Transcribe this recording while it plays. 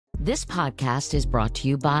This podcast is brought to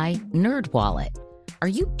you by NerdWallet. Are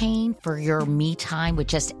you paying for your me time with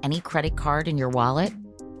just any credit card in your wallet?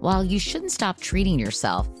 While you shouldn't stop treating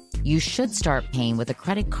yourself, you should start paying with a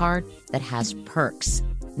credit card that has perks.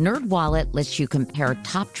 NerdWallet lets you compare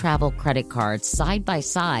top travel credit cards side by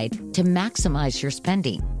side to maximize your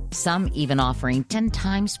spending. Some even offering 10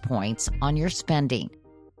 times points on your spending.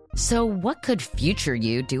 So what could future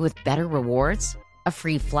you do with better rewards? A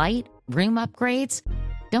free flight? Room upgrades?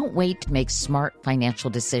 Don't wait to make smart financial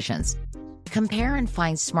decisions. Compare and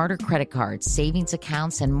find smarter credit cards, savings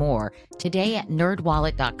accounts, and more today at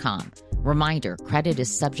nerdwallet.com. Reminder, credit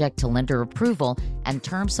is subject to lender approval and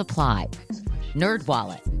terms apply.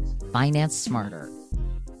 NerdWallet. Finance smarter.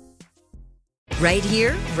 Right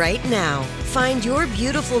here, right now. Find your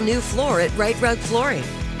beautiful new floor at Right Rug Flooring.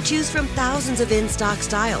 Choose from thousands of in-stock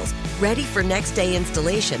styles, ready for next day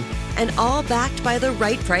installation, and all backed by the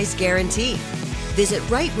right price guarantee. Visit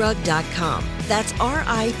rightrug.com. That's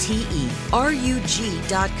RITERUG.com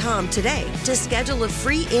today to schedule a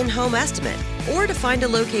free in-home estimate or to find a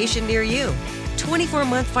location near you.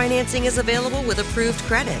 24-month financing is available with approved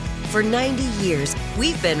credit. For 90 years,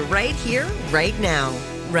 we've been right here, right now.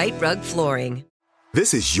 Right Rug Flooring.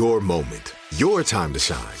 This is your moment, your time to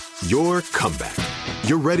shine, your comeback.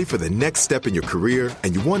 You're ready for the next step in your career,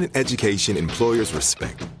 and you want an education employers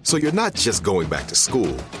respect. So you're not just going back to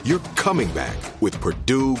school, you're coming back with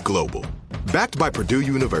Purdue Global. Backed by Purdue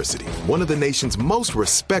University, one of the nation's most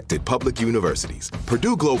respected public universities,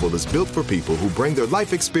 Purdue Global is built for people who bring their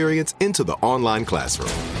life experience into the online classroom.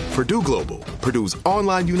 Purdue Global, Purdue's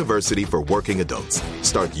online university for working adults.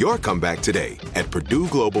 Start your comeback today at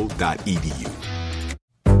purdueglobal.edu.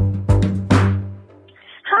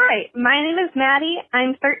 Hi, my name is Maddie.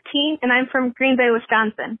 I'm 13, and I'm from Green Bay,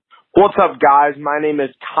 Wisconsin. What's up, guys? My name is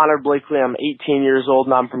Connor Blakely. I'm 18 years old,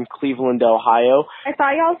 and I'm from Cleveland, Ohio. I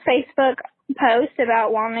saw y'all's Facebook post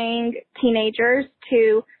about wanting teenagers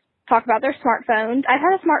to talk about their smartphones. I've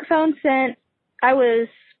had a smartphone since I was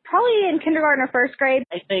probably in kindergarten or first grade.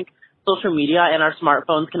 I think social media and our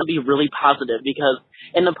smartphones can be really positive because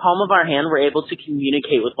in the palm of our hand, we're able to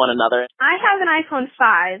communicate with one another. I have an iPhone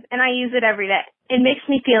 5, and I use it every day. It makes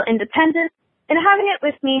me feel independent, and having it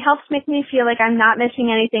with me helps make me feel like I'm not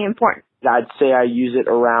missing anything important. I'd say I use it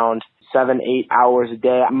around 7-8 hours a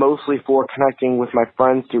day, mostly for connecting with my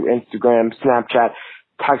friends through Instagram, Snapchat,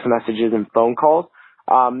 text messages, and phone calls.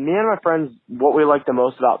 Me and my friends, what we like the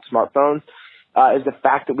most about smartphones is the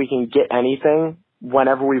fact that we can get anything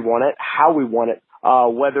whenever we want it, how we want it,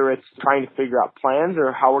 whether it's trying to figure out plans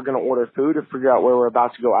or how we're going to order food or figure out where we're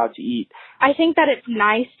about to go out to eat. I think that it's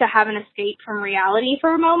nice to have an escape from reality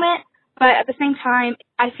for a moment, but at the same time,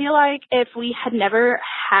 I feel like if we had never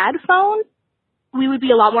had phones, we would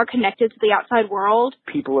be a lot more connected to the outside world.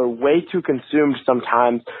 People are way too consumed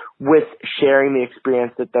sometimes with sharing the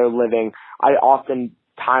experience that they're living. I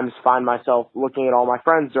oftentimes find myself looking at all my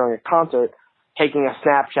friends during a concert, taking a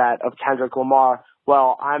Snapchat of Kendrick Lamar.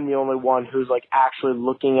 Well, I'm the only one who's actually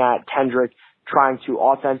looking at Kendrick, trying to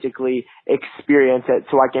authentically experience it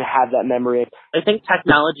so I can have that memory. I think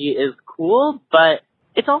technology is cool, but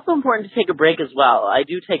it's also important to take a break as well. I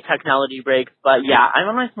do take technology breaks, but yeah, I'm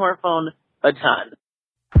on my smartphone a ton.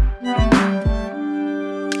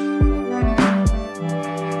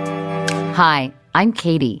 Hi, I'm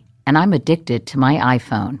Katie, and I'm addicted to my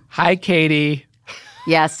iPhone. Hi, Katie.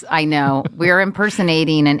 Yes, I know. We're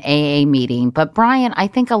impersonating an AA meeting. But Brian, I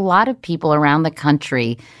think a lot of people around the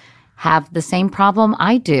country have the same problem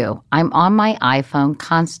I do. I'm on my iPhone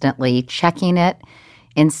constantly, checking it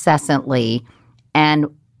incessantly, and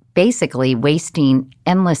basically wasting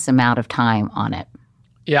endless amount of time on it.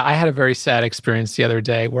 Yeah, I had a very sad experience the other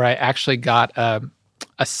day where I actually got a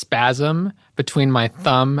spasm between my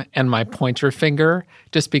thumb and my pointer finger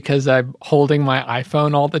just because I'm holding my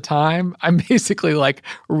iPhone all the time. I'm basically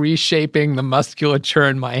reshaping the musculature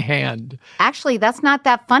in my hand. Actually, that's not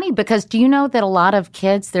that funny because do you know that a lot of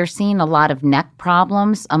kids, they're seeing a lot of neck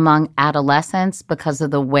problems among adolescents because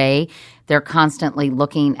of the way they're constantly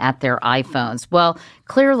looking at their iPhones? Well,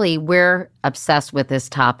 clearly we're obsessed with this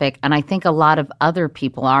topic, and I think a lot of other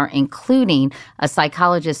people are, including a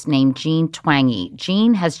psychologist named Jean Twenge.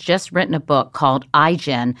 Jean has just written a book called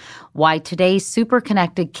iGen, Why Today's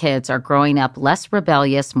Super-Connected Kids Are Growing Up Less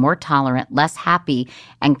Rebellious, More Tolerant, Less Happy,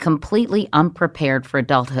 and Completely Unprepared for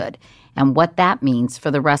Adulthood, and what that means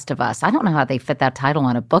for the rest of us. I don't know how they fit that title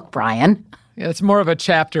on a book, Brian. Yeah, it's more of a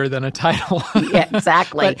chapter than a title. Yeah,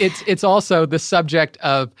 exactly. But it's also the subject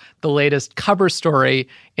of the latest cover story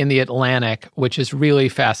in The Atlantic, which is really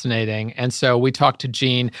fascinating. And so we talked to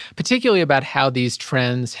Jean, particularly about how these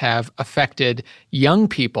trends have affected young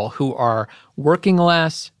people who are working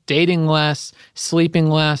less, dating less, sleeping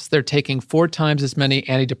less. They're taking 4 times as many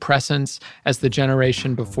antidepressants as the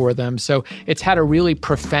generation before them. So it's had a really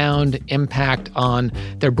profound impact on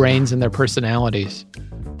their brains and their personalities.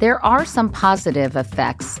 There are some positive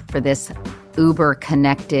effects for this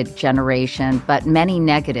uber-connected generation, but many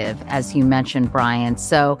negative, as you mentioned, Brian.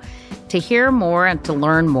 So to hear more and to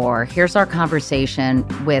learn more, here's our conversation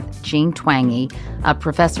with Jean Twenge, a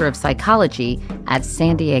professor of psychology at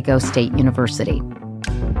San Diego State University.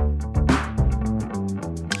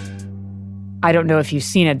 I don't know if you've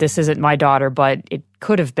seen it. This isn't my daughter, but it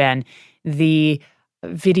could have been the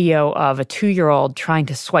video of a 2-year-old trying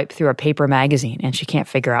to swipe through a paper magazine, and she can't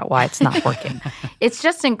figure out why it's not working. It's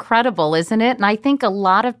just incredible, isn't it? And I think a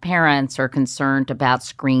lot of parents are concerned about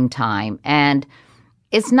screen time. And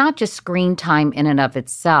it's not just screen time in and of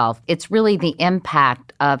itself. It's really the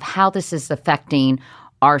impact of how this is affecting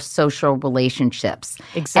our social relationships.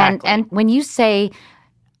 Exactly. And when you say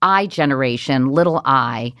I generation, little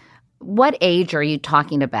I, what age are you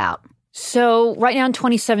talking about? So right now in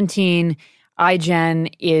 2017,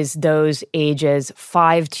 iGen is those ages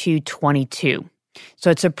 5 to 22. So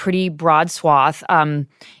it's a pretty broad swath.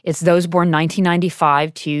 It's those born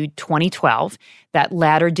 1995 to 2012. That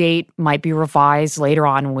latter date might be revised later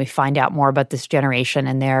on when we find out more about this generation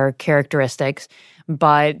and their characteristics.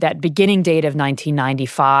 But that beginning date of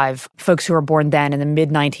 1995, folks who were born then in the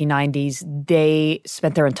mid-1990s, they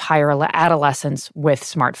spent their entire adolescence with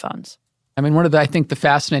smartphones. I mean, one of the, I think, the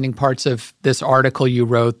fascinating parts of this article you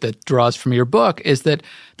wrote that draws from your book is that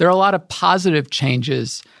there are a lot of positive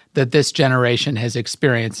changes that this generation has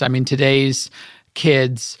experienced. I mean, today's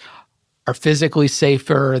kids are physically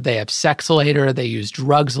safer, they have sex later, they use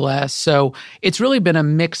drugs less. So it's really been a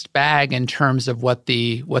mixed bag in terms of what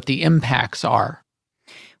the impacts are.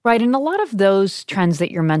 Right, and a lot of those trends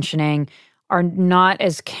that you're mentioning are not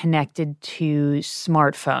as connected to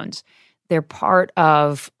smartphones. They're part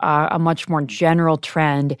of a much more general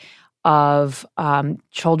trend of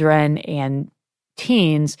children and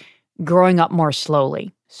teens growing up more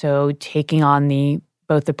slowly. So taking on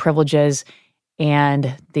both the privileges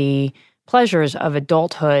and the pleasures of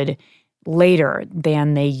adulthood later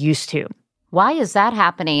than they used to. Why is that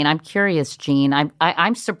happening? I'm curious, Jean.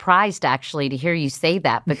 I'm surprised, actually, to hear you say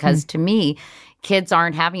that, because to me, kids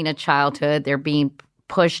aren't having a childhood. They're being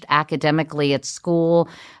pushed academically at school.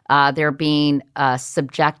 They're being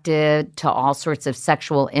subjected to all sorts of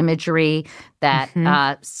sexual imagery that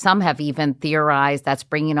some have even theorized that's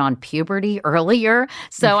bringing on puberty earlier.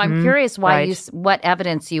 So I'm curious what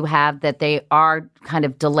evidence you have that they are kind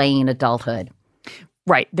of delaying adulthood.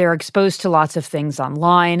 Right. They're exposed to lots of things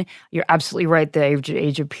online. You're absolutely right. The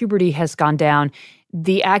age of puberty has gone down.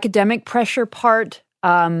 The academic pressure part,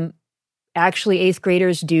 actually, 8th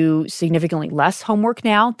graders do significantly less homework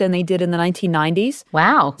now than they did in the 1990s.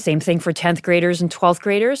 Wow. Same thing for 10th graders and 12th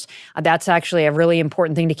graders. That's actually a really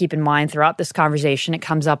important thing to keep in mind throughout this conversation. It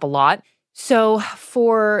comes up a lot. So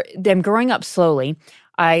for them growing up slowly,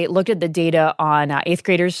 I looked at the data on 8th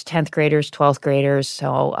graders, 10th graders, 12th graders,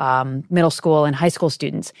 so middle school and high school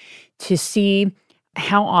students, to see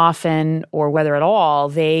how often or whether at all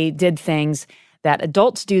they did things that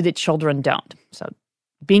adults do that children don't. So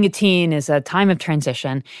being a teen is a time of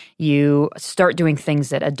transition. You start doing things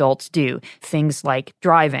that adults do, things like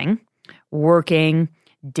driving, working,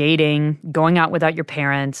 dating, going out without your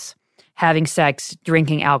parents, having sex,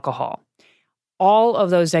 drinking alcohol. All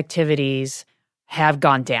of those activities have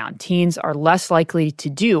gone down. Teens are less likely to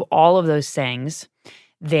do all of those things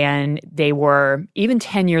than they were even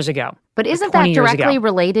 10 years ago. But isn't that directly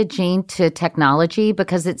related, Jean, to technology?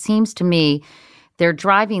 Because it seems to me they're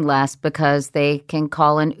driving less because they can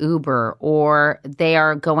call an Uber, or they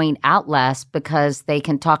are going out less because they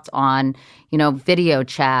can talk on, video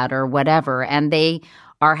chat or whatever. And they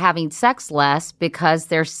are having sex less because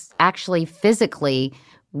they're actually physically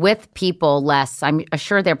with people less. I'm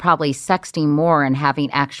sure they're probably sexting more and having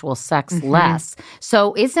actual sex less.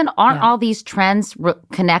 So aren't all these trends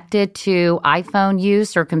connected to iPhone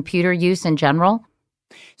use or computer use in general?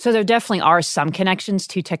 So there definitely are some connections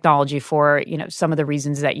to technology for, some of the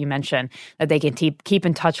reasons that you mentioned, that they can keep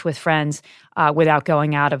in touch with friends without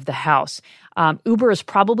going out of the house. Uber is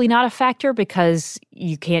probably not a factor because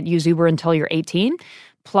you can't use Uber until you're 18.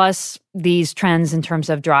 Plus, these trends in terms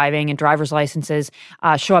of driving and driver's licenses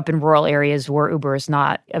show up in rural areas where Uber is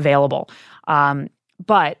not available.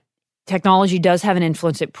 But technology does have an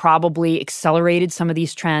influence. It probably accelerated some of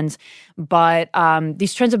these trends. But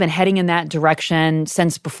these trends have been heading in that direction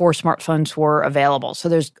since before smartphones were available. So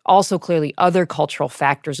there's also clearly other cultural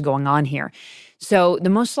factors going on here. So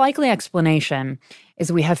the most likely explanation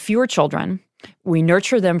is we have fewer children. We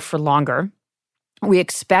nurture them for longer. We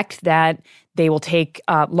expect that they will take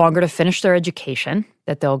longer to finish their education,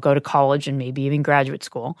 that they'll go to college and maybe even graduate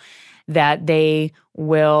school, that they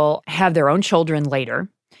will have their own children later.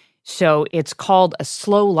 So it's called a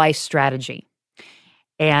slow life strategy.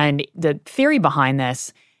 And the theory behind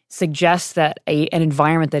this suggests that an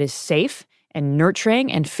environment that is safe and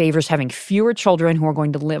nurturing and favors having fewer children who are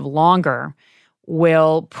going to live longer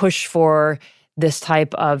will push for this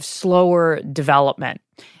type of slower development.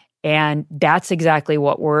 And that's exactly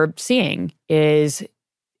what we're seeing is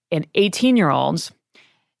an 18-year-olds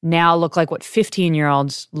now look like what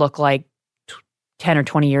 15-year-olds look like 10 or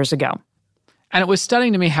 20 years ago. And it was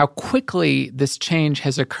stunning to me how quickly this change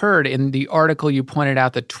has occurred. In the article, you pointed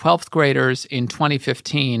out that 12th graders in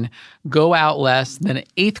 2015 go out less than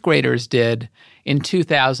 8th graders did in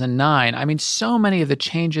 2009. I mean, so many of the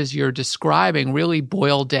changes you're describing really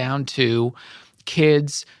boil down to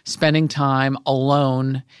kids spending time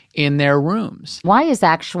alone in their rooms. Why is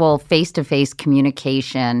actual face-to-face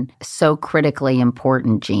communication so critically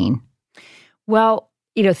important, Jean? Well,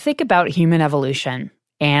 think about human evolution.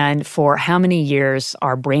 And for how many years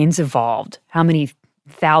our brains evolved, how many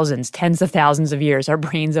thousands, tens of thousands of years our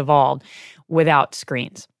brains evolved without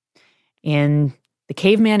screens. In the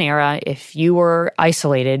caveman era, if you were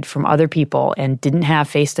isolated from other people and didn't have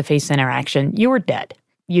face-to-face interaction, you were dead.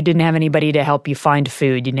 You didn't have anybody to help you find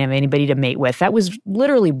food. You didn't have anybody to mate with. That was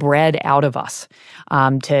literally bred out of us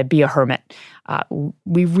to be a hermit.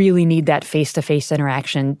 We really need that face-to-face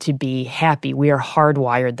interaction to be happy. We are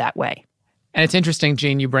hardwired that way. And it's interesting,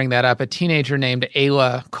 Jean, you bring that up. A teenager named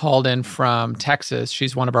Ayla called in from Texas.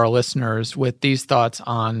 She's one of our listeners with these thoughts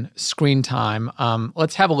on screen time.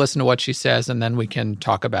 Let's have a listen to what she says, and then we can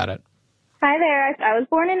talk about it. Hi there. I was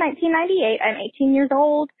born in 1998. I'm 18 years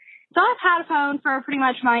old. So I've had a phone for pretty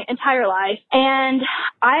much my entire life. And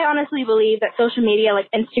I honestly believe that social media like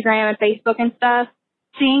Instagram and Facebook and stuff,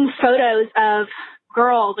 seeing photos of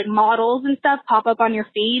girls, like models and stuff pop up on your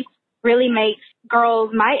feed really makes girls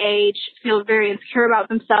my age feel very insecure about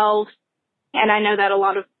themselves. And I know that a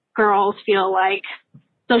lot of girls feel like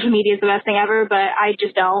social media is the best thing ever, but I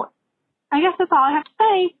just don't. I guess that's all I have to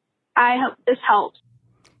say. I hope this helps.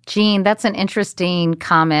 Jean, that's an interesting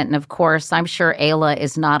comment. And of course, I'm sure Ayla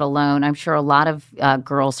is not alone. I'm sure a lot of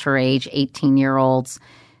girls her age, 18-year-olds,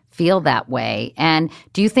 feel that way. And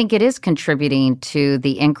do you think it is contributing to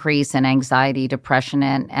the increase in anxiety, depression,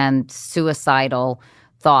 and suicidal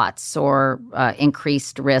thoughts or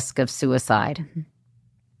increased risk of suicide?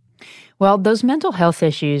 Well, those mental health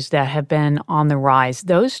issues that have been on the rise,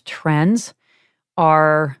 those trends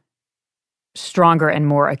are stronger and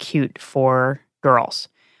more acute for girls.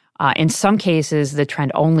 In some cases, the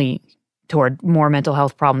trend only toward more mental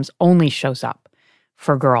health problems only shows up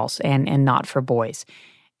for girls and not for boys.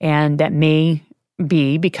 And that may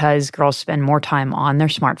be because girls spend more time on their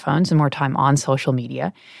smartphones and more time on social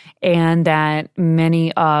media, and that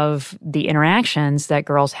many of the interactions that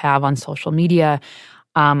girls have on social media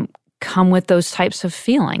come with those types of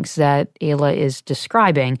feelings that Ayla is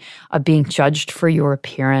describing, of being judged for your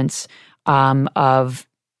appearance, of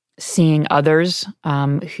seeing others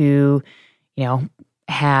who,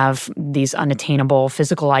 have these unattainable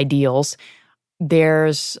physical ideals.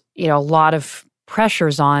 There's, a lot of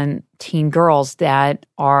pressures on teen girls that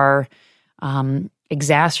are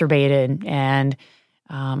exacerbated and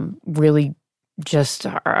really just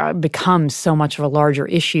become so much of a larger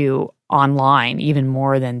issue online, even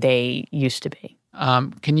more than they used to be.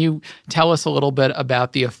 Can you tell us a little bit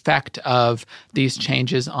about the effect of these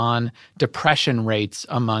changes on depression rates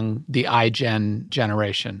among the iGen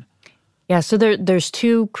generation? Yeah, so there's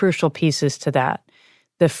two crucial pieces to that.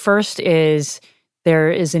 The first is there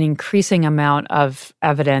is an increasing amount of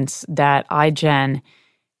evidence that iGen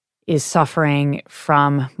is suffering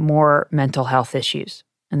from more mental health issues.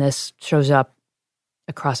 And this shows up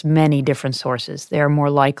across many different sources. They are more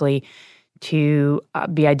likely to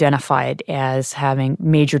be identified as having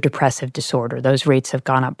major depressive disorder. Those rates have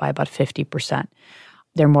gone up by about 50%.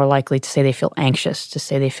 They're more likely to say they feel anxious, to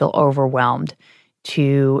say they feel overwhelmed,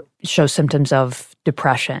 to show symptoms of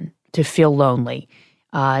depression, to feel lonely,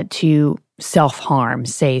 to self-harm,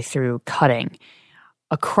 say through cutting.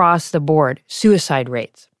 Across the board, suicide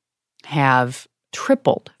rates have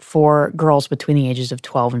tripled for girls between the ages of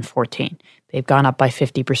 12 and 14. They've gone up by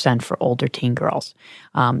 50% for older teen girls.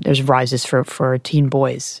 There's rises for teen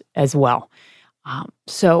boys as well.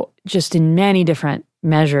 So just in many different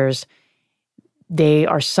measures, they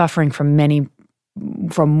are suffering from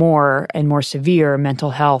more and more severe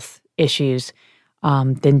mental health issues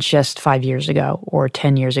than just 5 years ago or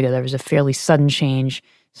 10 years ago. There was a fairly sudden change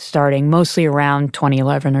starting mostly around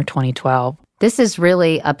 2011 or 2012. This is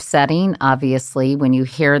really upsetting, obviously, when you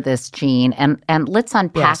hear this, Jean. And let's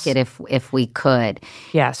unpack it if we could.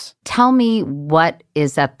 Yes. Tell me what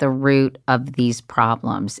is at the root of these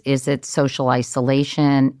problems. Is it social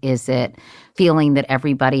isolation? Is it feeling that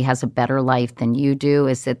everybody has a better life than you do?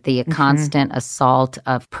 Is it the constant assault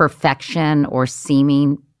of perfection or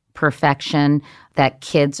seeming perfection that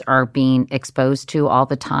kids are being exposed to all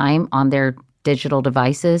the time on their digital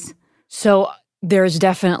devices? So there's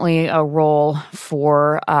definitely a role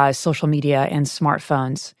for social media and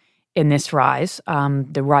smartphones in this rise.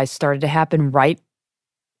 The rise started to happen right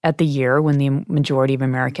at the year when the majority of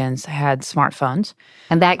Americans had smartphones.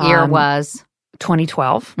 And that year was?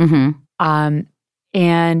 2012. Mm-hmm.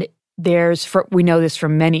 And we know this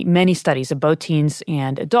from many studies of both teens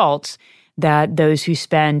and adults, that those who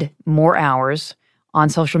spend more hours on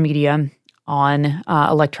social media, on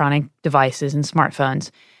electronic devices and smartphones,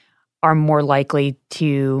 are more likely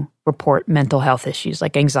to report mental health issues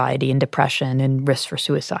like anxiety and depression and risk for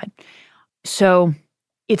suicide. So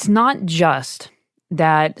it's not just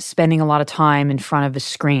that spending a lot of time in front of a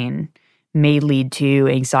screen may lead to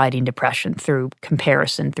anxiety and depression through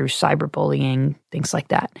comparison, through cyberbullying, things like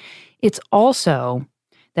that. It's also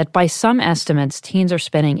that by some estimates, teens are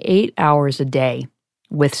spending 8 hours a day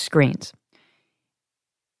with screens.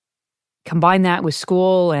 Combine that with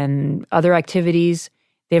school and other activities,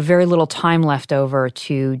 they have very little time left over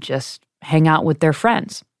to just hang out with their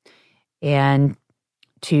friends and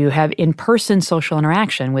to have in-person social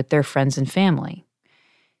interaction with their friends and family.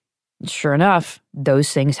 Sure enough,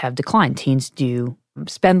 those things have declined. Teens do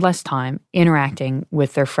spend less time interacting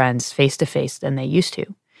with their friends face-to-face than they used to.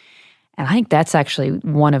 And I think that's actually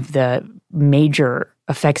one of the major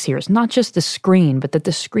effects here. It's not just the screen, but that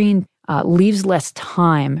the screen leaves less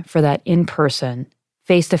time for that in-person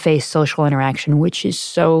face-to-face social interaction, which is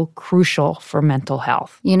so crucial for mental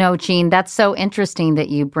health. You know, Jean, that's so interesting that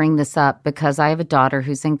you bring this up, because I have a daughter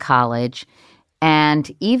who's in college,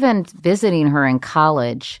 and even visiting her in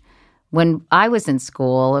college, when I was in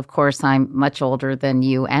school, of course, I'm much older than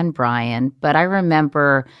you and Brian, but I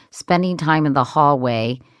remember spending time in the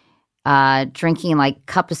hallway, drinking like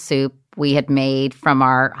cup of soup we had made from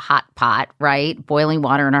our hot pot, right? Boiling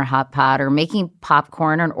water in our hot pot, or making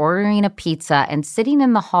popcorn and ordering a pizza and sitting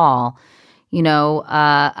in the hall,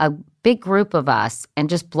 a big group of us, and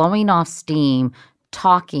just blowing off steam,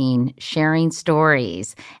 talking, sharing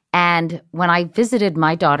stories. And when I visited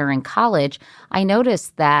my daughter in college, I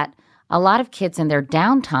noticed that a lot of kids in their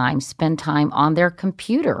downtime spend time on their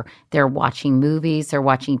computer. They're watching movies, they're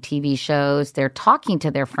watching TV shows, they're talking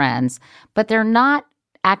to their friends, but they're not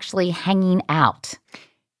actually hanging out.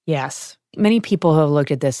 Yes. Many people who have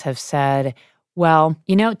looked at this have said, well,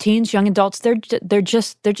 teens, young adults, they're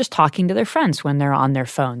just talking to their friends when they're on their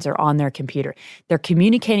phones or on their computer. They're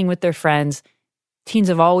communicating with their friends. Teens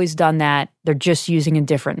have always done that. They're just using a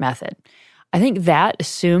different method. I think that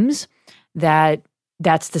assumes that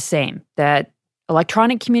that's the same, that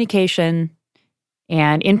electronic communication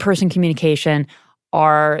and in-person communication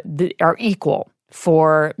are equal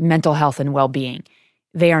for mental health and well-being.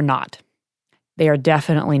 They are not. They are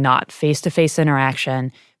definitely not. Face-to-face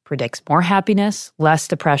interaction predicts more happiness, less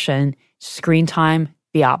depression. Screen time,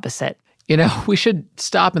 the opposite. We should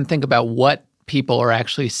stop and think about what people are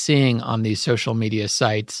actually seeing on these social media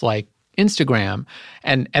sites like Instagram.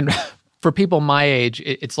 And for people my age,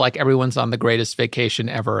 it's like everyone's on the greatest vacation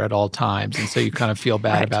ever at all times. And so you kind of feel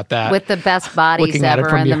bad about that. With the best bodies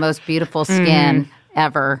ever and the most beautiful skin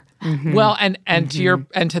ever. Mm-hmm. Well, and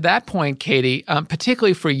to that point, Katie,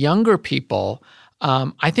 particularly for younger people,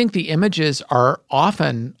 I think the images are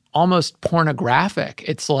often almost pornographic.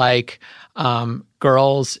 It's like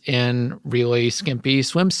girls in really skimpy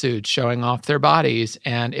swimsuits showing off their bodies.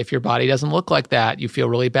 And if your body doesn't look like that, you feel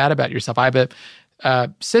really bad about yourself. I have a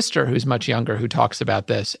sister who's much younger who talks about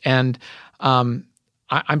this. And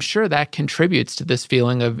I'm sure that contributes to this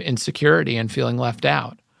feeling of insecurity and feeling left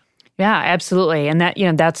out. Yeah, absolutely. And that,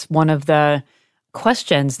 that's one of the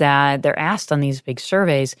questions that they're asked on these big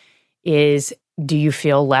surveys is, do you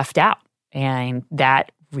feel left out? And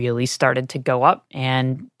that really started to go up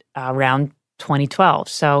and around 2012.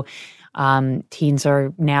 So teens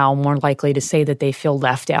are now more likely to say that they feel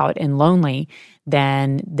left out and lonely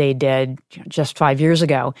than they did just 5 years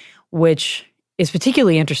ago, which is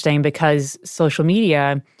particularly interesting because social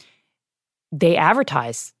media, they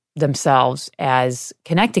advertise themselves as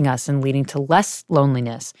connecting us and leading to less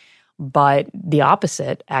loneliness. But the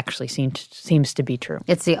opposite actually seems to be true.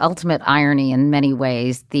 It's the ultimate irony in many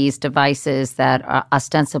ways. These devices that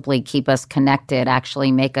ostensibly keep us connected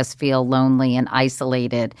actually make us feel lonely and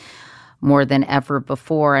isolated. more than ever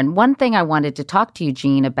before. And one thing I wanted to talk to you,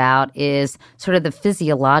 Jean, about is sort of the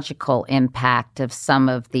physiological impact of some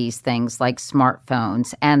of these things like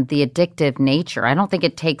smartphones and the addictive nature. I don't think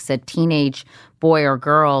it takes a teenage boy or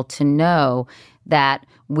girl to know that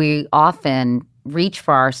we often reach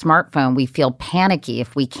for our smartphone. We feel panicky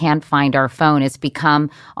if we can't find our phone. It's become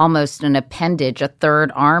almost an appendage, a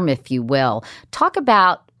third arm, if you will. Talk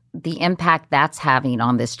about the impact that's having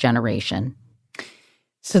on this generation.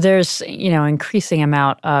 So there's, increasing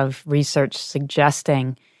amount of research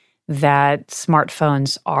suggesting that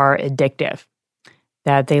smartphones are addictive,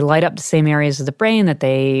 that they light up the same areas of the brain, that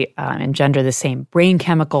they engender the same brain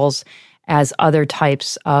chemicals as other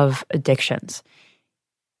types of addictions.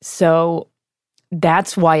 So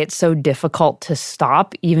that's why it's so difficult to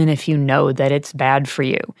stop, even if you know that it's bad for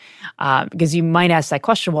you. Because you might ask that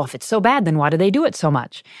question, well, if it's so bad, then why do they do it so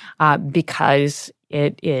much? Because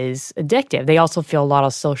it is addictive. They also feel a lot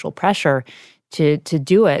of social pressure to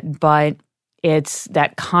do it, but it's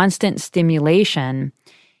that constant stimulation.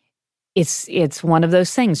 It's one of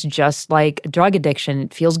those things, just like drug addiction.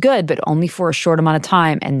 It feels good, but only for a short amount of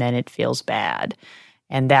time, and then it feels bad.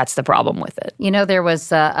 And that's the problem with it. There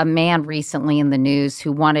was a man recently in the news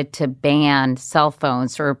who wanted to ban cell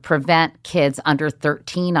phones or prevent kids under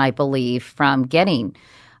 13, I believe, from getting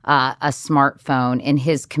a smartphone in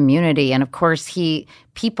his community. And of course,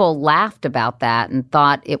 people laughed about that and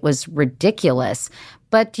thought it was ridiculous.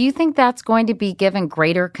 But do you think that's going to be given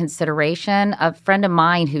greater consideration? A friend of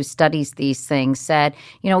mine who studies these things said,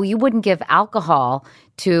 you wouldn't give alcohol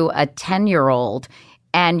to a 10-year-old,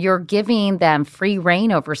 and you're giving them free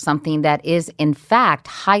rein over something that is, in fact,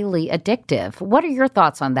 highly addictive. What are your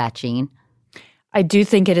thoughts on that, Jean? I do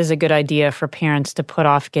think it is a good idea for parents to put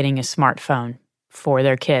off getting a smartphone for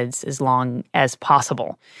their kids as long as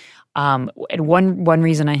possible. And one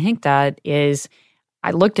reason I think that is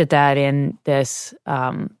I looked at that in this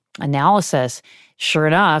analysis. Sure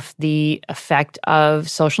enough, the effect of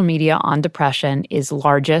social media on depression is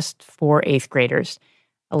largest for 8th graders,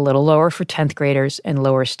 a little lower for 10th graders, and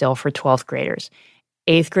lower still for 12th graders.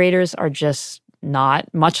 8th graders are just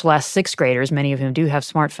not, much less 6th graders, many of whom do have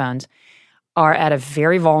smartphones, are at a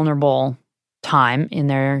very vulnerable time in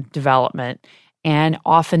their development and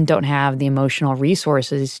often don't have the emotional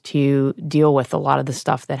resources to deal with a lot of the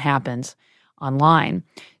stuff that happens online.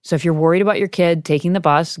 So if you're worried about your kid taking the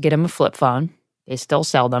bus, get them a flip phone. They still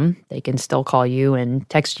sell them. They can still call you and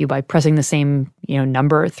text you by pressing the same,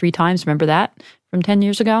 number 3 times. Remember that from 10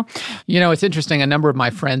 years ago? It's interesting. A number of my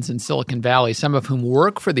friends in Silicon Valley, some of whom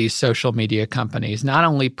work for these social media companies, not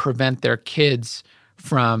only prevent their kids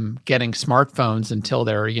from getting smartphones until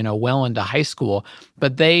they're, well into high school,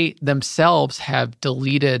 but they themselves have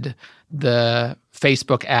deleted the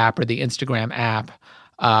Facebook app or the Instagram app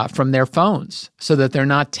from their phones so that they're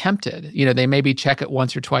not tempted. They maybe check it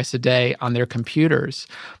once or twice a day on their computers,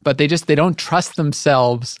 but they don't trust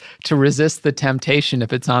themselves to resist the temptation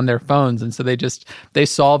if it's on their phones. And so they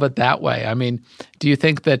solve it that way. I mean, do you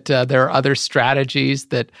think that there are other strategies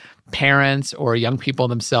that parents or young people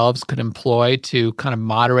themselves could employ to kind of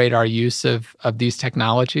moderate our use of these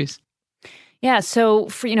technologies? Yeah, so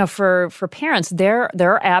for parents, there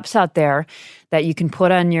are apps out there that you can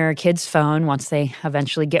put on your kid's phone once they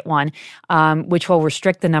eventually get one, which will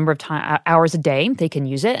restrict the number of hours a day they can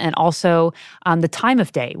use it, and also the time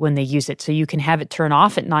of day when they use it. So you can have it turn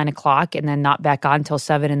off at 9 o'clock and then not back on until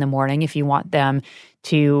 7 in the morning if you want them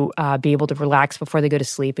to be able to relax before they go to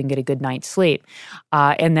sleep and get a good night's sleep.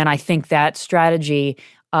 And then I think that strategy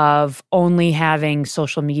of only having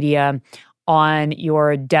social media on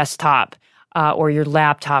your desktop or your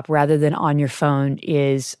laptop rather than on your phone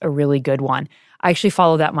is a really good one. I actually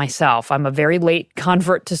follow that myself. I'm a very late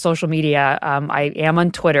convert to social media. I am on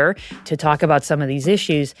Twitter to talk about some of these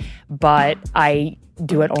issues, but I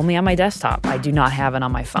do it only on my desktop. I do not have it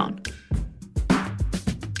on my phone.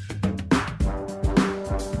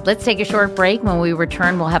 Let's take a short break. When we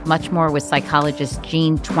return, we'll have much more with psychologist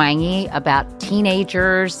Jean Twenge about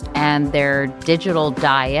teenagers and their digital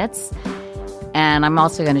diets. And I'm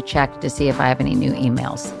also going to check to see if I have any new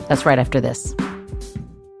emails. That's right after this.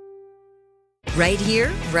 Right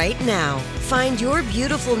here, right now. Find your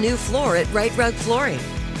beautiful new floor at Right Rug Flooring.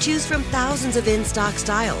 Choose from thousands of in-stock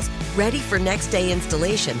styles, ready for next day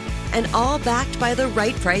installation, and all backed by the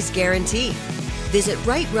right price guarantee. Visit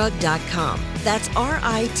rightrug.com. That's RITERUG.com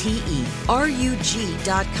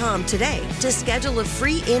today to schedule a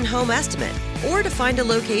free in-home estimate or to find a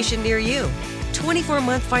location near you.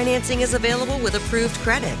 24-month financing is available with approved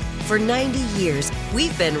credit. For 90 years,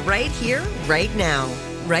 we've been right here, right now.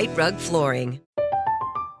 Right Rug Flooring.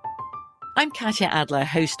 I'm Katya Adler,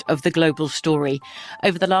 host of The Global Story.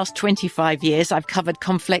 Over the last 25 years, I've covered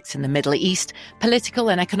conflicts in the Middle East, political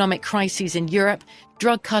and economic crises in Europe,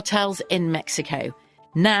 drug cartels in Mexico.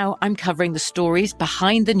 Now I'm covering the stories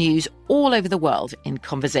behind the news all over the world in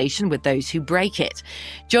conversation with those who break it.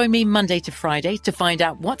 Join me Monday to Friday to find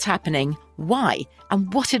out what's happening, why,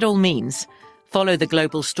 and what it all means. Follow The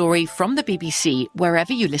Global Story from the BBC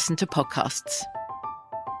wherever you listen to podcasts.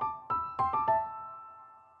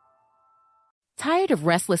 Tired of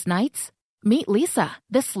restless nights? Meet Leesa,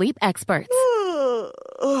 the sleep experts.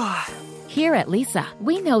 Here at Leesa,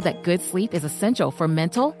 we know that good sleep is essential for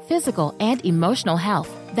mental, physical, and emotional health.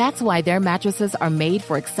 That's why their mattresses are made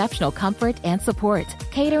for exceptional comfort and support,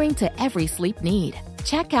 catering to every sleep need.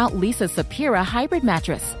 Check out Leesa's Sapira Hybrid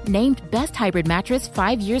Mattress, named Best Hybrid Mattress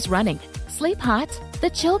 5 years running. Sleep hot? The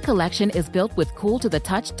Chill Collection is built with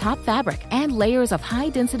cool-to-the-touch top fabric and layers of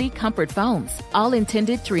high-density comfort foams, all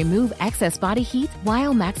intended to remove excess body heat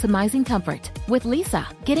while maximizing comfort. With Leesa,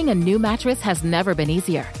 getting a new mattress has never been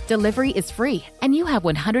easier. Delivery is free, and you have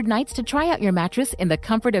 100 nights to try out your mattress in the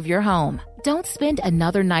comfort of your home. Don't spend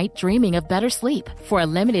another night dreaming of better sleep. For a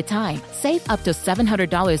limited time, save up to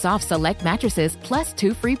 $700 off select mattresses plus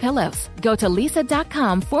 2 free pillows. Go to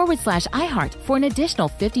leesa.com/iHeart for an additional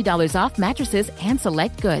 $50 off mattresses and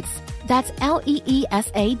select goods. That's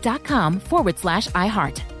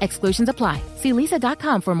LEESA.com/iHeart. Exclusions apply. See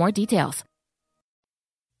leesa.com for more details.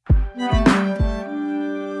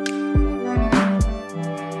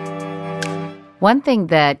 One thing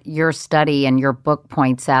that your study and your book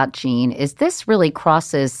points out, Jean, is this really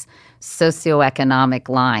crosses socioeconomic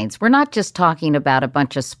lines. We're not just talking about a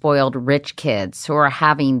bunch of spoiled rich kids who are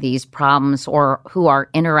having these problems or who are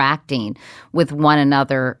interacting with one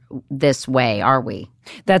another this way, are we?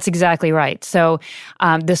 That's exactly right. So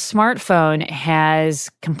the smartphone has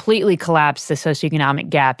completely collapsed the socioeconomic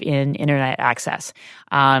gap in internet access.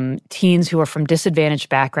 Teens who are from disadvantaged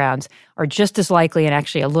backgrounds are just as likely and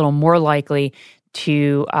actually a little more likely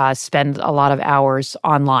to spend a lot of hours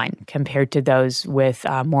online compared to those with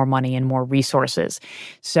more money and more resources.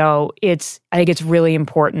 So I think it's really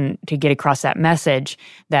important to get across that message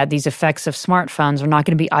that these effects of smartphones are not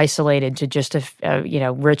going to be isolated to just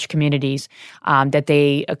rich communities, that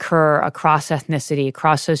they occur across ethnicity,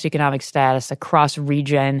 across socioeconomic status, across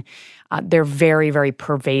region. They're very, very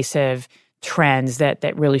pervasive trends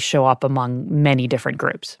that really show up among many different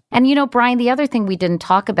groups. And, Brian, the other thing we didn't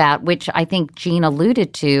talk about, which I think Jean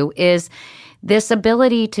alluded to, is this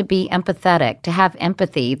ability to be empathetic, to have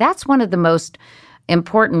empathy. That's one of the most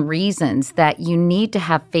important reasons that you need to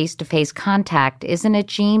have face-to-face contact, isn't it,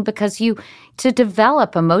 Jean? Because to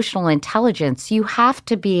develop emotional intelligence, you have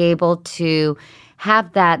to be able to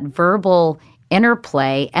have that verbal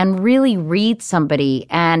interplay and really read somebody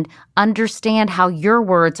and understand how your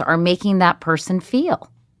words are making that person feel.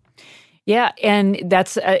 Yeah, and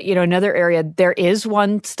that's another area. There is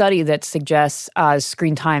one study that suggests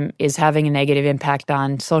screen time is having a negative impact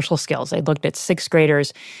on social skills. They looked at 6th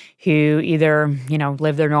graders who either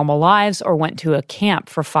lived their normal lives or went to a camp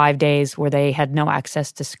for 5 days where they had no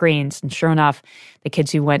access to screens. And sure enough, the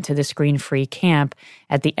kids who went to the screen-free camp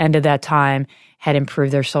at the end of that time had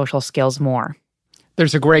improved their social skills more.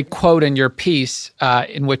 There's a great quote in your piece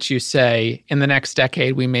in which you say, in the next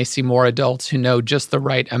decade, we may see more adults who know just the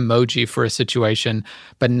right emoji for a situation,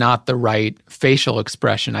 but not the right facial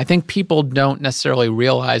expression. I think people don't necessarily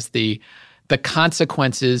realize the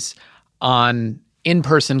consequences on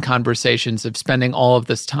in-person conversations of spending all of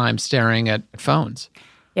this time staring at phones.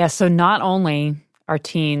 Yeah, so not only are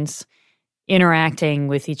teens interacting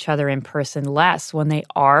with each other in person less when they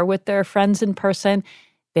are with their friends in person,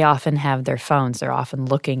 they often have their phones. They're often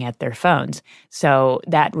looking at their phones. So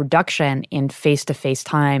that reduction in face-to-face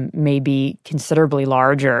time may be considerably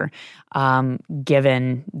larger,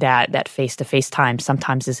 given that face-to-face time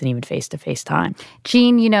sometimes isn't even face-to-face time.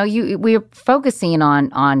 Jean, we're focusing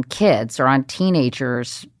on kids or on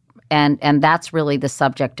teenagers, and that's really the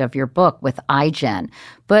subject of your book with iGen.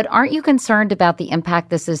 But aren't you concerned about the impact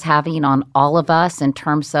this is having on all of us in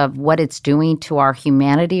terms of what it's doing to our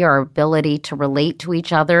humanity, our ability to relate to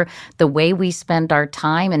each other, the way we spend our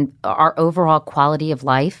time, and our overall quality of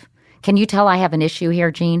life? Can you tell I have an issue here,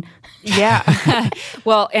 Jean? Yeah.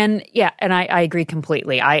 Well, and I agree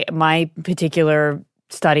completely. My particular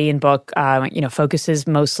study and book, focuses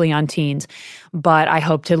mostly on teens, but I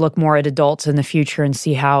hope to look more at adults in the future and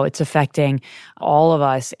see how it's affecting all of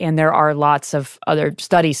us. And there are lots of other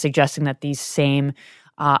studies suggesting that these same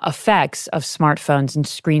effects of smartphones and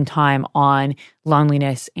screen time on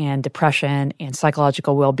loneliness and depression and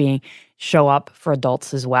psychological well-being show up for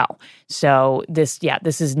adults as well. So this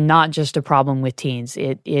is not just a problem with teens.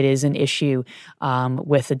 It is an issue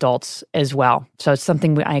with adults as well. So it's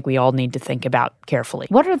something I think we all need to think about carefully.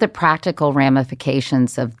 What are the practical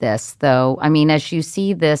ramifications of this, though? I mean, as you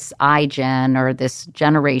see this iGen or this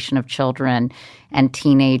generation of children and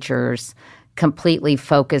teenagers completely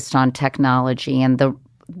focused on technology and the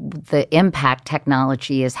impact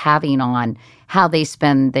technology is having on how they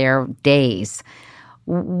spend their days,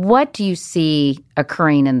 what do you see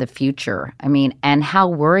occurring in the future? I mean, and how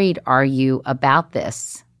worried are you about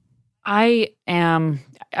this? I'm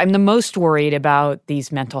the most worried about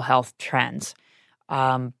these mental health trends.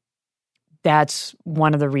 That's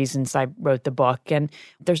one of the reasons I wrote the book. And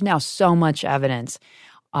there's now so much evidence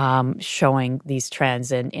showing these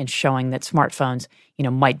trends and showing that smartphones,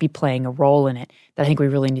 might be playing a role in it, that I think we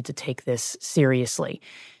really need to take this seriously.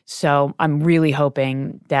 So I'm really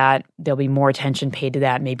hoping that there'll be more attention paid to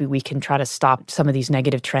that. Maybe we can try to stop some of these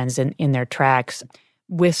negative trends in their tracks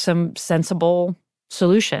with some sensible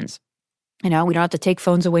solutions. We don't have to take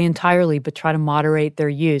phones away entirely, but try to moderate their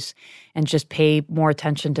use and just pay more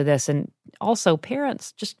attention to this. And also,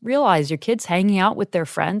 parents, just realize your kids hanging out with their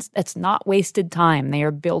friends, that's not wasted time. They are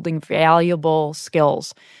building valuable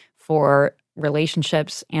skills for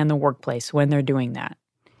relationships and the workplace when they're doing that.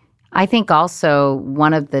 I think also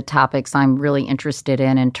one of the topics I'm really interested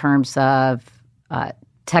in terms of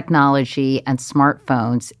technology and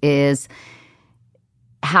smartphones is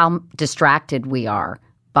how distracted we are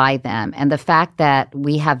by them and the fact that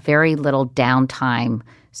we have very little downtime,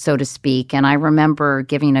 so to speak. And I remember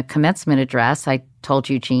giving a commencement address. I told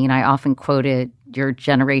you, Jean, I often quoted your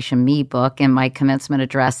Generation Me book in my commencement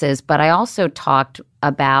addresses, but I also talked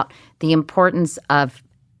about the importance of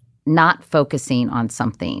not focusing on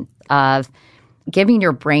something, of giving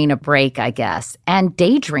your brain a break, I guess, and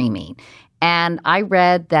daydreaming. And I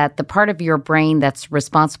read that the part of your brain that's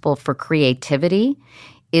responsible for creativity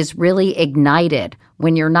is really ignited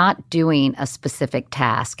when you're not doing a specific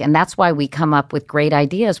task. And that's why we come up with great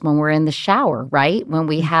ideas when we're in the shower, right? When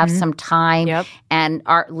we have some time and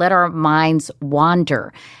let our minds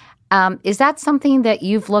wander. Is that something that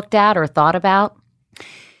you've looked at or thought about?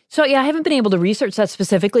 So, I haven't been able to research that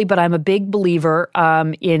specifically, but I'm a big believer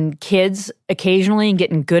in kids occasionally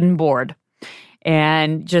getting good and bored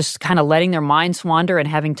and just kind of letting their minds wander and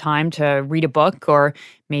having time to read a book or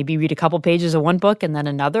maybe read a couple pages of one book and then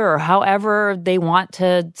another, or however they want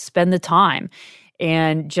to spend the time,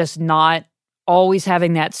 and just not always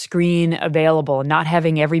having that screen available, not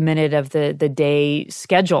having every minute of the day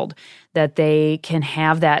scheduled, that they can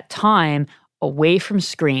have that time away from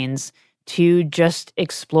screens to just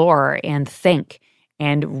explore and think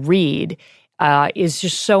and read is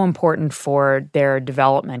just so important for their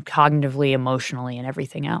development cognitively, emotionally, and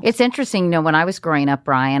everything else. It's interesting, when I was growing up,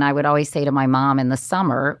 Brian, I would always say to my mom in the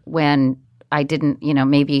summer when I didn't,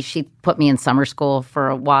 maybe she put me in summer school for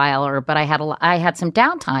a while, but I had some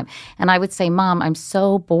downtime, and I would say, Mom, I'm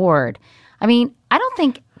so bored. I mean, I don't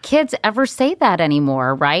think kids ever say that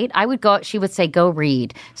anymore, right? She would say, go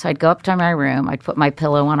read. So I'd go up to my room, I'd put my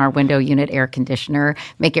pillow on our window unit air conditioner,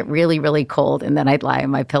 make it really, really cold, and then I'd lie on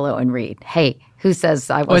my pillow and read. Hey, who says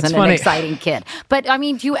I wasn't an exciting kid? But I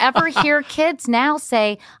mean, do you ever hear kids now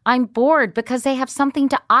say, I'm bored, because they have something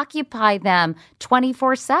to occupy them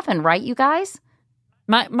 24/7, right, you guys?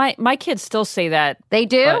 My kids still say that. They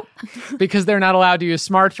do? Because they're not allowed to use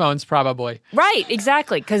smartphones, probably. Right,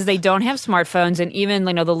 exactly, because they don't have smartphones, and even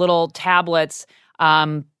the little tablets,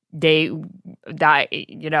 that's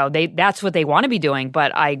what they want to be doing,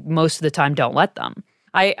 but I most of the time don't let them.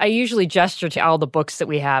 I usually gesture to all the books that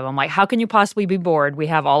we have. I'm like, how can you possibly be bored? We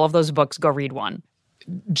have all of those books. Go read one.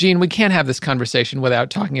 Jean, we can't have this conversation without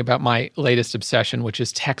talking about my latest obsession, which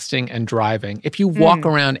is texting and driving. If you walk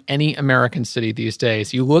around any American city these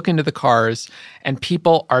days, you look into the cars and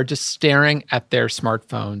people are just staring at their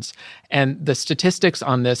smartphones. And the statistics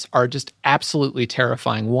on this are just absolutely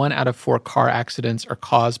terrifying. 1 out of 4 car accidents are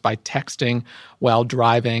caused by texting while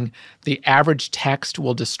driving. The average text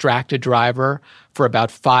will distract a driver for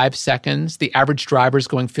about 5 seconds. The average driver is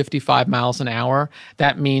going 55 miles an hour.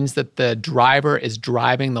 That means that the driver is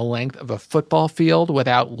driving the length of a football field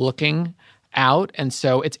without looking out. And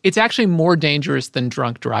so it's actually more dangerous than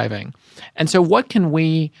drunk driving. And so what can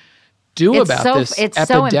we do about this epidemic? It's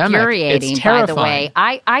so infuriating, it's terrifying. By the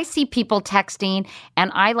way. I see people texting,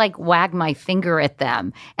 and I wag my finger at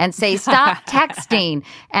them and say, stop texting.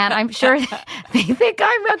 And I'm sure they think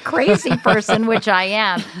I'm a crazy person, which I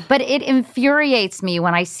am. But it infuriates me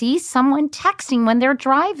when I see someone texting when they're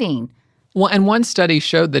driving. Well, and one study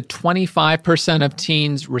showed that 25% of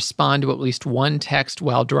teens respond to at least one text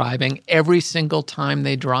while driving every single time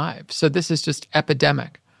they drive. So this is just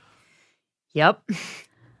epidemic. Yep.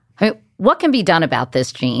 What can be done about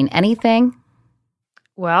this, Jean? Anything?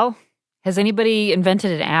 Well, has anybody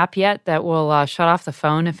invented an app yet that will shut off the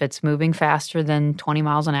phone if it's moving faster than 20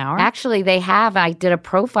 miles an hour? Actually, they have. I did a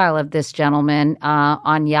profile of this gentleman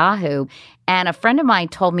on Yahoo, and a friend of mine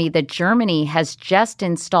told me that Germany has just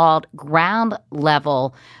installed ground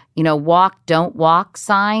level, walk, don't walk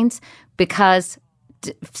signs because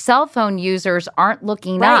cell phone users aren't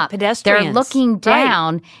looking up. Pedestrians. They're looking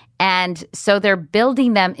down. Right. And so they're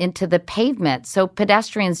building them into the pavement so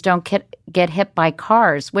pedestrians don't get hit by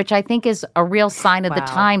cars, which I think is a real sign of the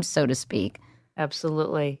times, so to speak.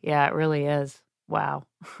 Absolutely. Yeah, it really is. Wow.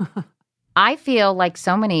 I feel like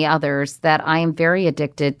so many others that I am very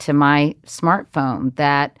addicted to my smartphone,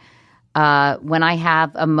 that when I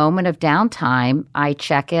have a moment of downtime, I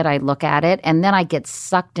check it, I look at it, and then I get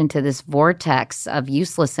sucked into this vortex of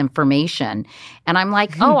useless information. And I'm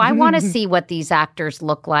like, oh, I want to see what these actors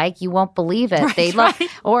look like. You won't believe it. They look,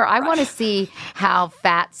 or I want to see how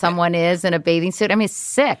fat someone is in a bathing suit. I mean, it's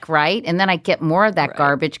sick, right? And then I get more of that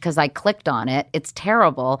garbage because I clicked on it. It's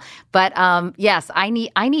terrible. But yes, I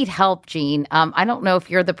need help, Jean. I don't know if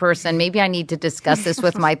you're the person. Maybe I need to discuss this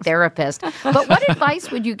with my therapist. But what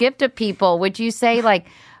advice would you give to people? Would you say, like,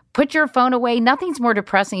 put your phone away? Nothing's more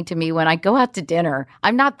depressing to me when I go out to dinner.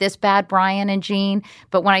 I'm not this bad, Brian and Jean,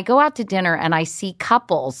 but when I go out to dinner and I see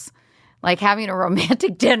couples like having a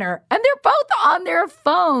romantic dinner and they're both on their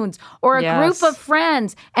phones, or a group of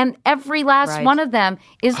friends and every last one of them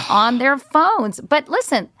is on their phones. But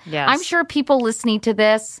listen, I'm sure people listening to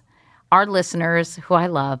this, our listeners, who I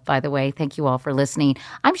love, by the way, thank you all for listening,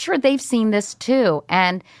 I'm sure they've seen this too.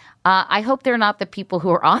 And I hope they're not the people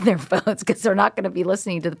who are on their phones because they're not going to be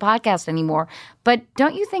listening to the podcast anymore. But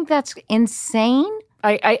don't you think that's insane?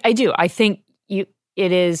 I do. I think it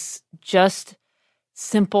is just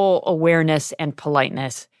simple awareness and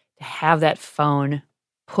politeness to have that phone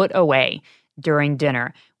put away during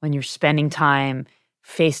dinner when you're spending time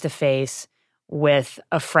face-to-face with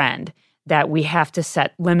a friend, that we have to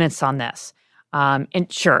set limits on this.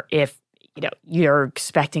 And sure, if you're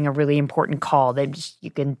expecting a really important call,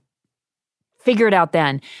 you can figure it out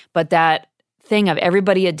then. But that thing of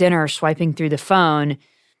everybody at dinner swiping through the phone,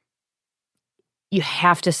 you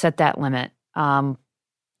have to set that limit.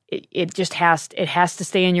 It has to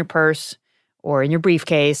stay in your purse or in your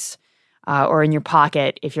briefcase or in your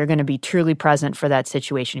pocket if you're going to be truly present for that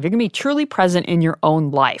situation. If you're going to be truly present in your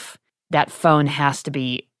own life, that phone has to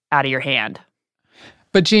be out of your hand.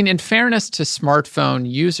 But Jean, in fairness to smartphone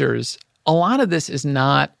users, a lot of this is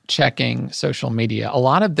not checking social media. A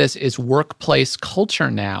lot of this is workplace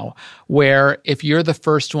culture now, where if you're the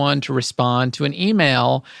first one to respond to an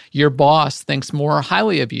email, your boss thinks more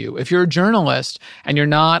highly of you. If you're a journalist and you're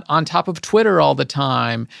not on top of Twitter all the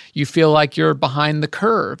time, you feel like you're behind the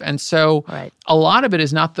curve. And so a lot of it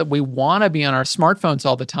is not that we want to be on our smartphones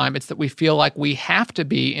all the time. It's that we feel like we have to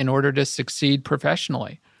be in order to succeed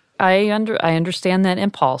professionally. I understand that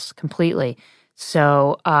impulse completely.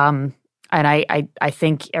 So, and I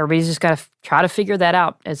think everybody's just got to try to figure that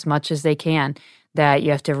out as much as they can, that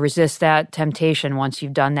you have to resist that temptation. Once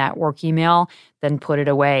you've done that work email, then put it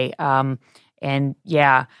away. And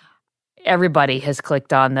yeah, everybody has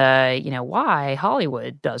clicked on the, why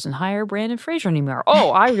Hollywood doesn't hire Brandon Fraser anymore.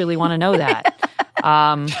 Oh, I really want to know that.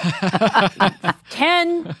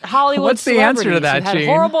 10 Hollywood What's the answer to that, who had Jean?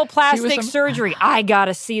 horrible plastic surgery. I got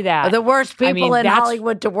to see that. The worst people in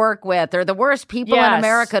Hollywood to work with, or the worst people in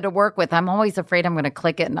America to work with. I'm always afraid I'm going to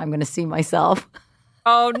click it and I'm going to see myself.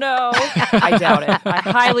 Oh, no. I doubt it. I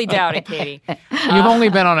highly doubt it, Katie. You've only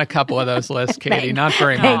been on a couple of those lists, Katie, not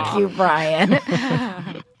very many. Thank you, Brian.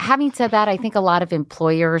 Having said that, I think a lot of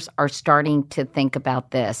employers are starting to think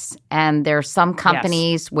about this. And there are some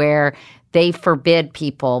companies where they forbid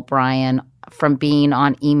people, Brian, from being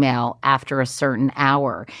on email after a certain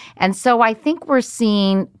hour. And so I think we're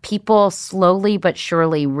seeing people slowly but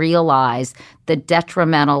surely realize the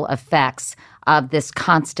detrimental effects of this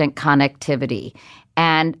constant connectivity.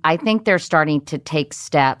 And I think they're starting to take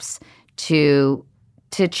steps to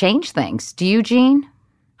change things. Do you, Jean?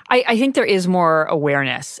 I think there is more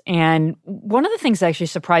awareness. And one of the things that actually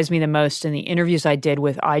surprised me the most in the interviews I did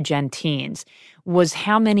with iGen teens was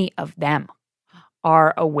how many of them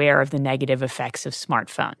are aware of the negative effects of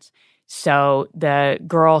smartphones. So the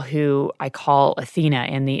girl who I call Athena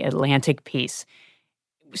in the Atlantic piece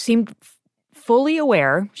seemed fully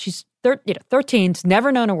aware. She's 13,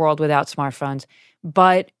 never known a world without smartphones,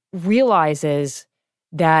 but realizes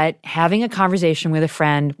that having a conversation with a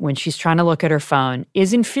friend when she's trying to look at her phone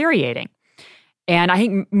is infuriating. And I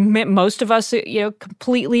think most of us,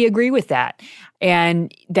 completely agree with that.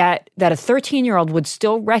 And that a 13-year-old would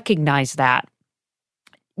still recognize that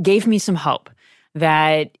gave me some hope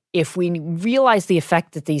that if we realize the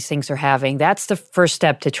effect that these things are having, that's the first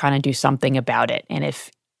step to trying to do something about it. And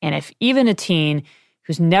if even a teen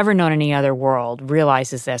who's never known any other world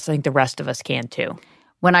realizes this, I think the rest of us can too.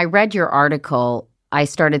 When I read your article, I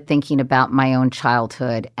started thinking about my own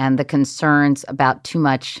childhood and the concerns about too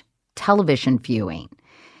much television viewing.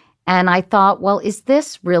 And I thought, well, is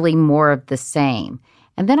this really more of the same?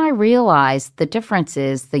 And then I realized the difference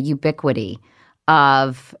is the ubiquity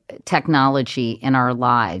of technology in our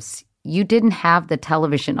lives. You didn't have the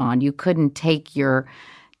television on. You couldn't take your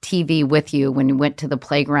TV with you when you went to the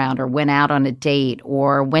playground or went out on a date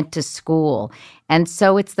or went to school. And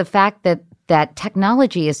so it's the fact that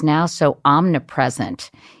technology is now so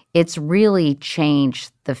omnipresent. It's really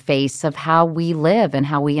changed the face of how we live and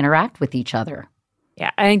how we interact with each other.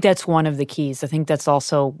 Yeah, I think that's one of the keys. I think that's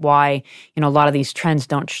also why, a lot of these trends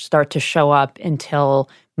don't start to show up until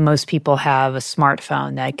most people have a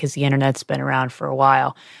smartphone, because the internet's been around for a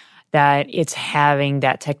while, that it's having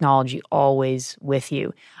that technology always with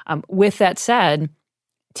you. With that said,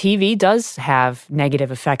 TV does have negative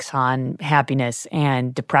effects on happiness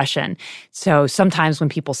and depression. So sometimes when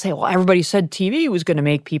people say, well, everybody said TV was going to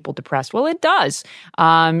make people depressed. Well, it does.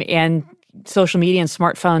 And social media and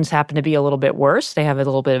smartphones happen to be a little bit worse. They have a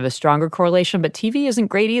little bit of a stronger correlation, but TV isn't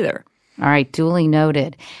great either. All right, duly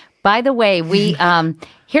noted. By the way, we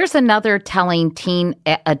here's another telling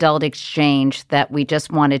teen-adult exchange that we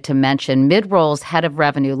just wanted to mention. Midroll's head of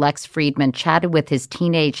revenue, Lex Friedman, chatted with his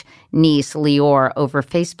teenage niece, Lior, over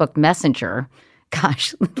Facebook Messenger.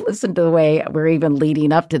 Gosh, listen to the way we're even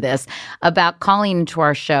leading up to this, about calling into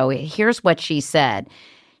our show. Here's what she said.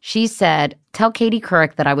 She said, tell Katie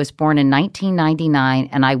Couric that I was born in 1999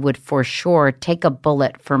 and I would for sure take a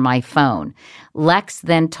bullet for my phone. Lex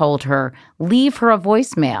then told her, leave her a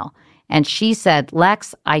voicemail. And she said,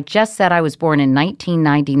 Lex, I just said I was born in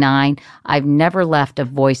 1999. I've never left a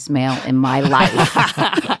voicemail in my life.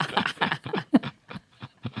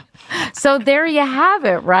 So there you have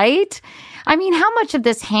it, right? I mean, how much of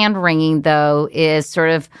this hand-wringing, though, is sort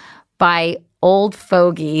of by old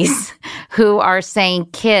fogies who are saying,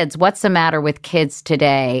 kids, what's the matter with kids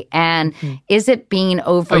today? And is it being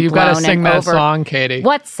overblown? Oh, you've got to sing that song, Katie.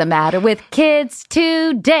 What's the matter with kids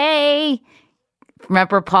today?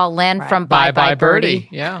 Remember Paul Lynde from Bye Bye Birdie?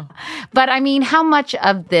 Yeah. But I mean, how much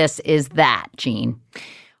of this is that, Jean?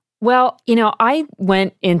 Well, I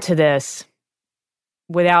went into this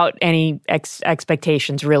without any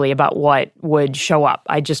expectations really about what would show up.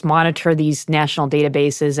 I just monitor these national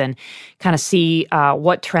databases and kind of see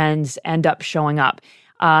what trends end up showing up.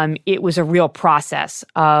 It was a real process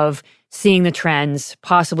of seeing the trends,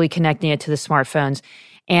 possibly connecting it to the smartphones.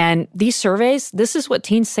 And these surveys, this is what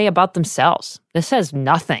teens say about themselves. This has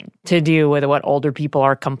nothing to do with what older people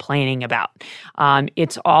are complaining about.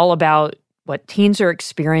 It's all about what teens are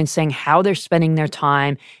experiencing, how they're spending their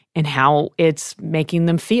time, and how it's making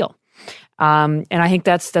them feel. And I think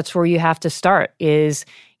that's where you have to start is,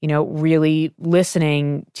 really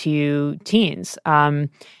listening to teens. And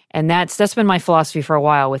that's been my philosophy for a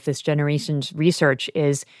while with this generation's research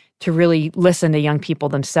is to really listen to young people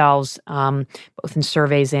themselves, both in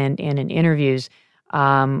surveys and in interviews.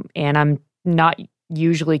 And I'm not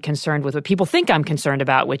usually concerned with what people think I'm concerned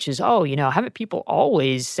about, which is, haven't people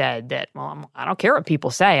always said that, well, I don't care what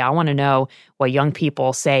people say. I want to know what young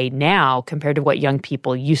people say now compared to what young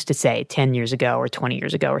people used to say 10 years ago or 20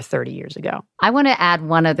 years ago or 30 years ago. I want to add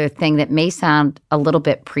one other thing that may sound a little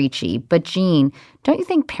bit preachy, but Jean, don't you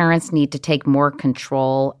think parents need to take more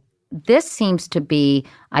control? This seems to be,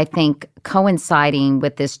 I think, coinciding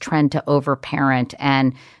with this trend to overparent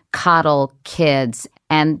and coddle kids.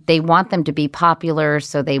 And they want them to be popular,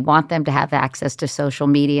 so they want them to have access to social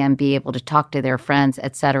media and be able to talk to their friends,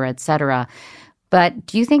 et cetera, et cetera. But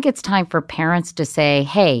do you think it's time for parents to say,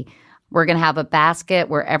 hey, we're going to have a basket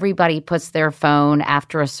where everybody puts their phone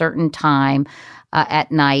after a certain time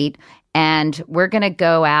at night, and we're going to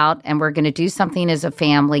go out and we're going to do something as a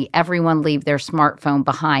family, everyone leave their smartphone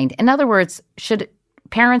behind? In other words, should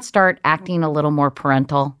parents start acting a little more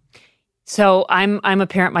parental? So I'm a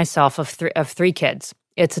parent myself of three kids.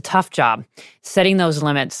 It's a tough job. Setting those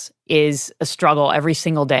limits is a struggle every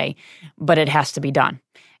single day, but it has to be done.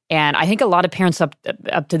 And I think a lot of parents up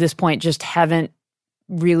to this point just haven't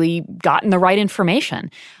really gotten the right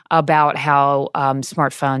information about how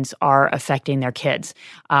smartphones are affecting their kids.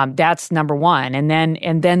 That's number one. And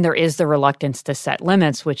then there is the reluctance to set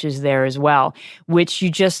limits, which is there as well, which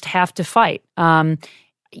you just have to fight.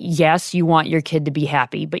 Yes, you want your kid to be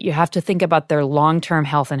happy, but you have to think about their long-term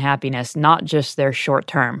health and happiness, not just their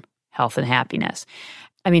short-term health and happiness.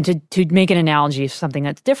 I mean, to make an analogy of something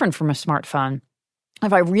that's different from a smartphone,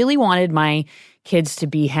 if I really wanted my kids to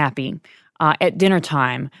be happy at dinner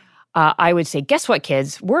time, I would say, guess what,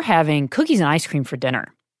 kids? We're having cookies and ice cream for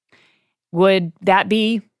dinner. Would that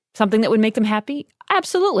be something that would make them happy?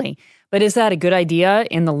 Absolutely. But is that a good idea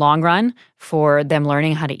in the long run for them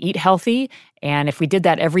learning how to eat healthy? And if we did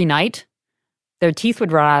that every night, their teeth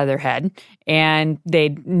would rot out of their head and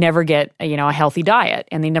they'd never get, a healthy diet,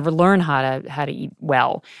 and they never learn how to eat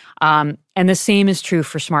well. And the same is true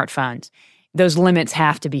for smartphones. Those limits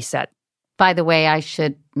have to be set. By the way, I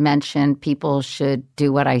should mention people should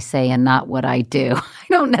do what I say and not what I do. I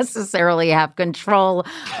don't necessarily have control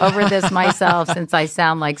over this myself since I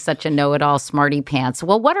sound like such a know-it-all smarty pants.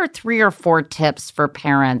 Well, what are 3 or 4 tips for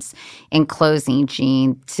parents in closing,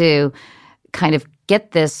 Jean, to kind of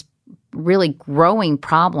get this really growing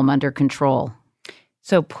problem under control?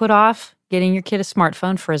 So put off getting your kid a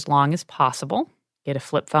smartphone for as long as possible. Get a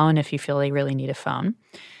flip phone if you feel they really need a phone.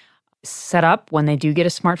 Set up, when they do get a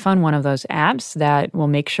smartphone, one of those apps that will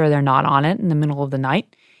make sure they're not on it in the middle of the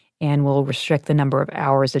night and will restrict the number of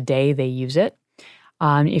hours a day they use it.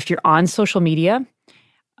 If you're on social media,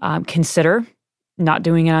 consider not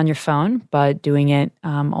doing it on your phone, but doing it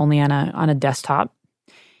only on a desktop.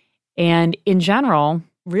 And in general,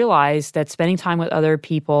 realize that spending time with other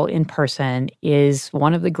people in person is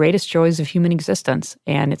one of the greatest joys of human existence.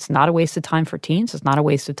 And it's not a waste of time for teens. It's not a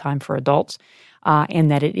waste of time for adults. And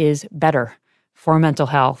that it is better for mental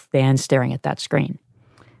health than staring at that screen.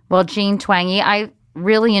 Well, Jean Twenge, I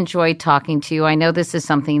really enjoyed talking to you. I know this is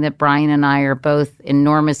something that Brian and I are both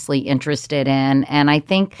enormously interested in. And I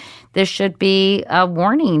think this should be a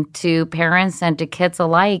warning to parents and to kids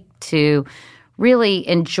alike to really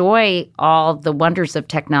enjoy all the wonders of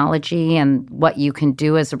technology and what you can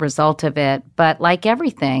do as a result of it. But like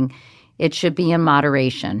everything, it should be in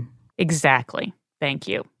moderation. Exactly. Thank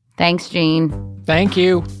you. Thanks, Jean. Thank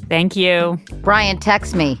you. Thank you. Brian,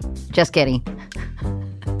 text me. Just kidding.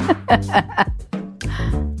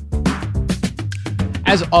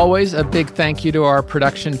 As always, a big thank you to our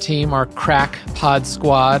production team, our crack pod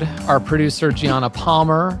squad, our producer, Gianna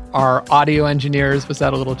Palmer, our audio engineers. Was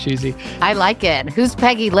that a little cheesy? I like it. Who's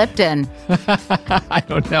Peggy Lipton? I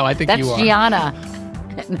don't know. I think that's you are. That's Gianna.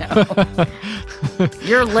 No.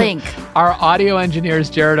 You're Link. Our audio engineers,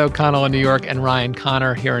 Jared O'Connell in New York and Ryan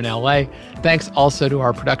Connor here in LA. Thanks also to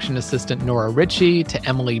our production assistant, Nora Ritchie, to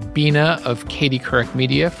Emily Bina of Katie Couric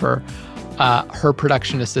Media for her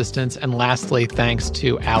production assistance. And lastly, thanks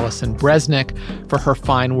to Allison Bresnick for her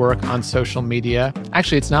fine work on social media.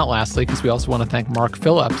 Actually, it's not lastly, because we also want to thank Mark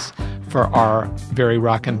Phillips for our very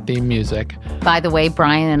rockin' theme music. By the way,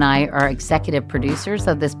 Brian and I are executive producers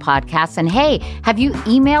of this podcast. And hey, have you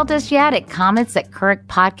emailed us yet at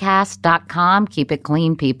comments@curricpodcast.com? Keep it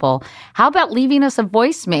clean, people. How about leaving us a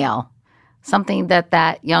voicemail? Something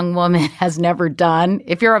that young woman has never done.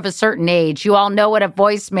 If you're of a certain age, you all know what a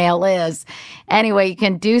voicemail is. Anyway, you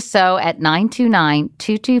can do so at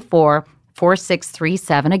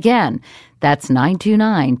 929-224-4637. Again, that's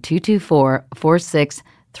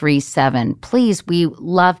 929-224-4637. Please, we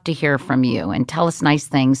love to hear from you and tell us nice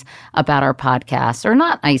things about our podcast, or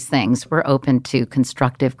not nice things. We're open to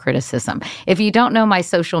constructive criticism. If you don't know my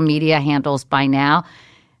social media handles by now,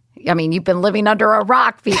 I mean, you've been living under a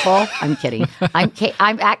rock, people. I'm kidding. I'm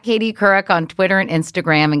at Katie Couric on Twitter and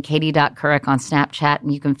Instagram, and Katie.Couric on Snapchat.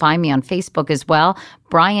 And you can find me on Facebook as well.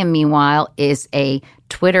 Brian, meanwhile, is a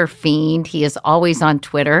Twitter fiend. He is always on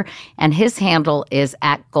Twitter, and his handle is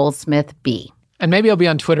at GoldsmithB. And maybe I'll be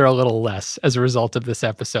on Twitter a little less as a result of this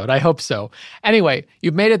episode. I hope so. Anyway,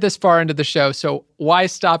 you've made it this far into the show, so why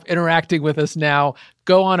stop interacting with us now?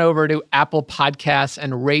 Go on over to Apple Podcasts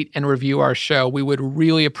and rate and review our show. We would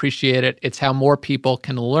really appreciate it. It's how more people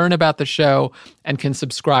can learn about the show and can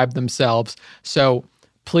subscribe themselves. So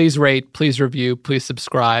please rate, please review, please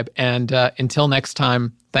subscribe. And until next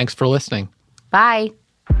time, thanks for listening. Bye.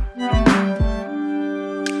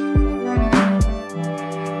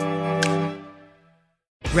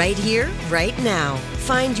 Right here, right now.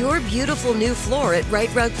 Find your beautiful new floor at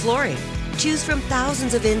Right Rug Flooring. Choose from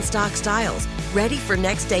thousands of in-stock styles, ready for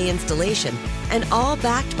next day installation, and all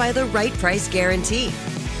backed by the right price guarantee.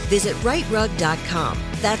 Visit rightrug.com.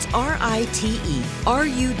 That's RITERUG.com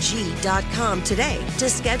today to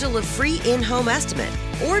schedule a free in-home estimate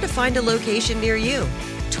or to find a location near you.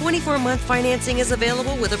 24-month financing is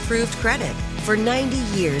available with approved credit. For 90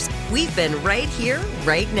 years, we've been right here,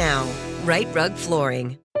 right now. Right Rug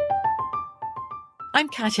Flooring. I'm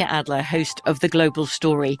Katya Adler, host of The Global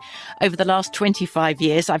Story. Over the last 25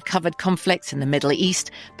 years, I've covered conflicts in the Middle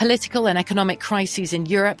East, political and economic crises in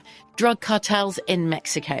Europe, drug cartels in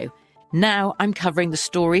Mexico. Now I'm covering the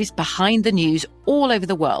stories behind the news all over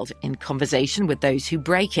the world in conversation with those who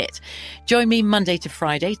break it. Join me Monday to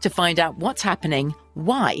Friday to find out what's happening,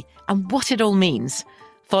 why, and what it all means.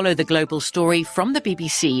 Follow The Global Story from the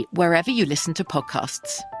BBC wherever you listen to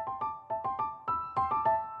podcasts.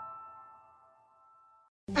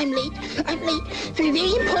 I'm late for a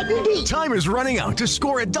very important date. Time is running out to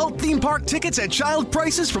score adult theme park tickets at child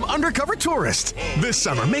prices from Undercover Tourist. This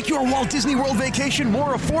summer, make your Walt Disney World vacation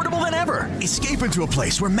more affordable than ever. Escape into a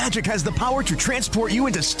place where magic has the power to transport you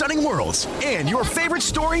into stunning worlds and your favorite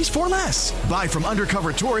stories for less. Buy from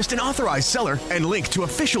Undercover Tourist, an authorized seller, and link to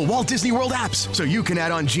official Walt Disney World apps so you can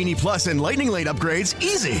add on Genie Plus and Lightning Lane upgrades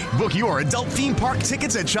easy. Book your adult theme park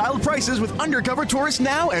tickets at child prices with Undercover Tourist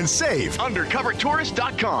now and save.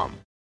 UndercoverTourist.com.